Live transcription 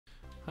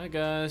Hi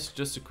guys,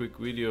 just a quick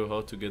video how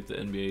to get the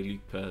NBA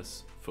League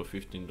Pass for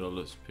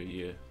 $15 per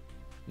year.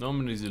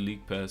 Normally the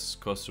League Pass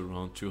costs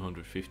around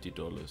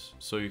 $250,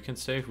 so you can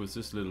save with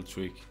this little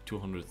trick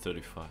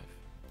 $235.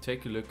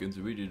 Take a look in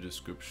the video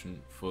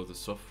description for the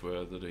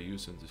software that I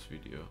use in this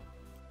video.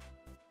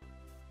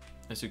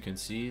 As you can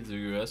see, the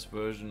US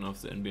version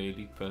of the NBA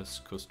League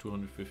Pass costs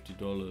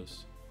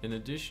 $250. In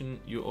addition,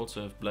 you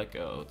also have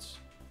Blackouts.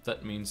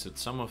 That means that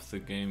some of the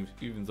games,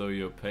 even though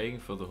you're paying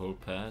for the whole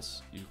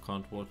pass, you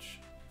can't watch.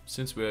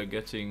 Since we are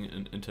getting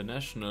an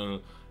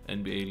international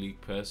NBA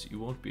League Pass, you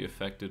won't be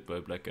affected by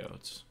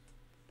Blackouts.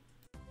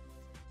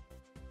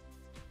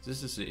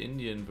 This is the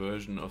Indian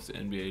version of the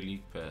NBA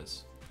League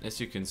Pass. As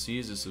you can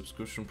see, the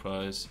subscription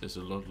price is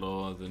a lot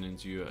lower than in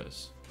the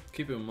US.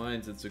 Keep in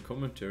mind that the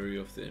commentary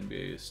of the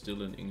NBA is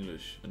still in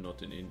English and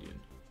not in Indian.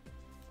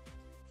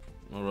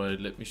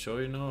 Alright, let me show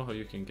you now how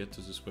you can get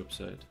to this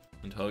website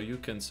and how you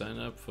can sign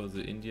up for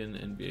the Indian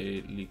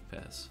NBA League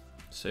Pass.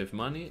 Save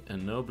money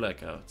and no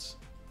blackouts.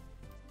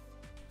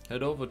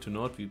 Head over to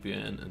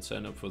NordVPN and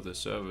sign up for their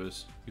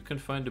service. You can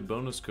find a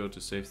bonus code to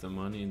save the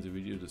money in the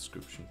video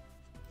description.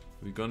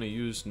 We're gonna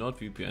use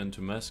NordVPN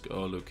to mask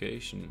our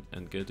location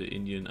and get an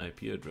Indian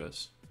IP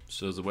address,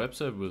 so the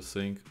website will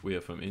think we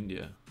are from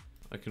India.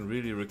 I can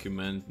really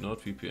recommend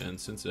NordVPN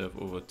since they have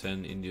over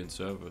 10 Indian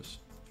servers.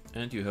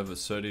 And you have a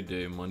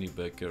 30-day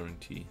money-back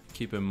guarantee.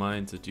 Keep in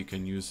mind that you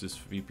can use this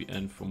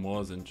VPN for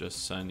more than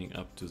just signing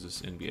up to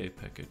this NBA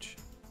package.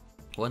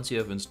 Once you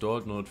have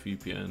installed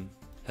NordVPN,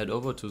 head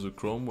over to the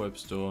Chrome Web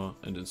Store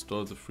and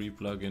install the free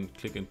plugin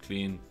Click and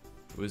Clean.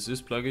 With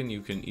this plugin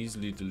you can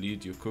easily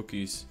delete your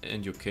cookies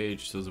and your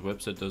cache so the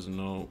website doesn't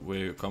know where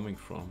you're coming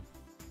from.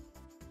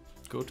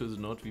 Go to the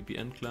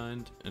NordVPN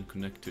client and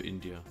connect to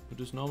India.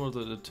 It is normal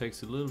that it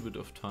takes a little bit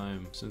of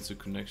time since the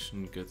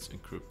connection gets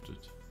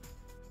encrypted.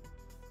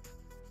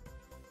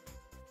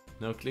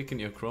 Now click in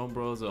your Chrome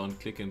browser on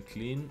Click and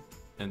Clean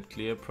and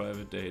clear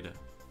private data.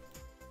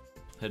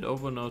 Head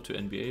over now to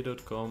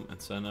nba.com and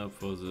sign up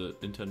for the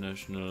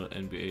International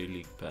NBA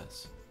League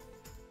Pass.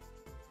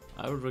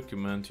 I would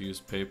recommend to use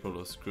PayPal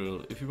or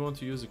Skrill. If you want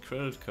to use a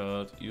credit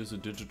card, use a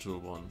digital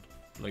one,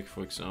 like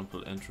for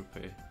example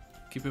Entropay.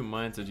 Keep in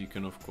mind that you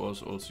can of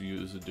course also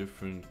use a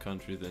different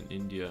country than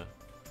India.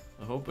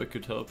 I hope I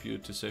could help you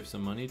to save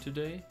some money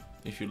today.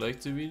 If you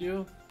liked the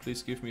video,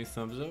 please give me a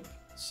thumbs up.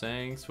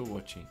 Thanks for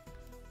watching.